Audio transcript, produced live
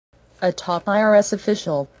a top IRS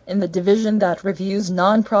official, in the division that reviews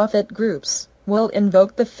nonprofit groups, will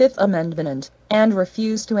invoke the Fifth Amendment and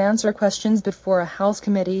refuse to answer questions before a House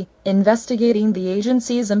committee investigating the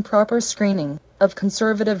agency's improper screening of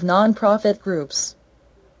conservative nonprofit groups.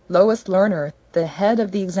 Lois Lerner, the head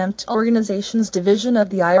of the exempt organizations division of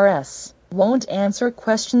the IRS, won't answer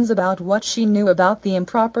questions about what she knew about the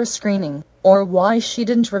improper screening, or why she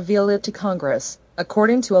didn't reveal it to Congress,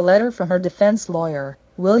 according to a letter from her defense lawyer,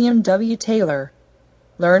 William W. Taylor.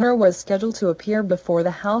 Lerner was scheduled to appear before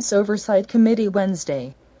the House Oversight Committee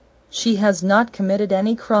Wednesday. She has not committed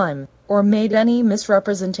any crime or made any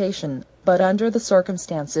misrepresentation, but under the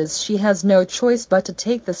circumstances she has no choice but to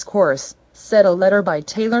take this course, said a letter by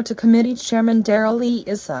Taylor to committee chairman Darrell E.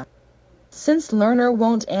 Issa. Since Lerner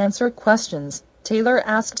won't answer questions, Taylor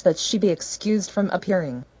asked that she be excused from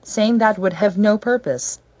appearing, saying that would have no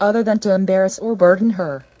purpose other than to embarrass or burden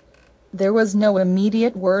her. There was no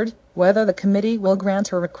immediate word whether the committee will grant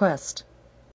her request.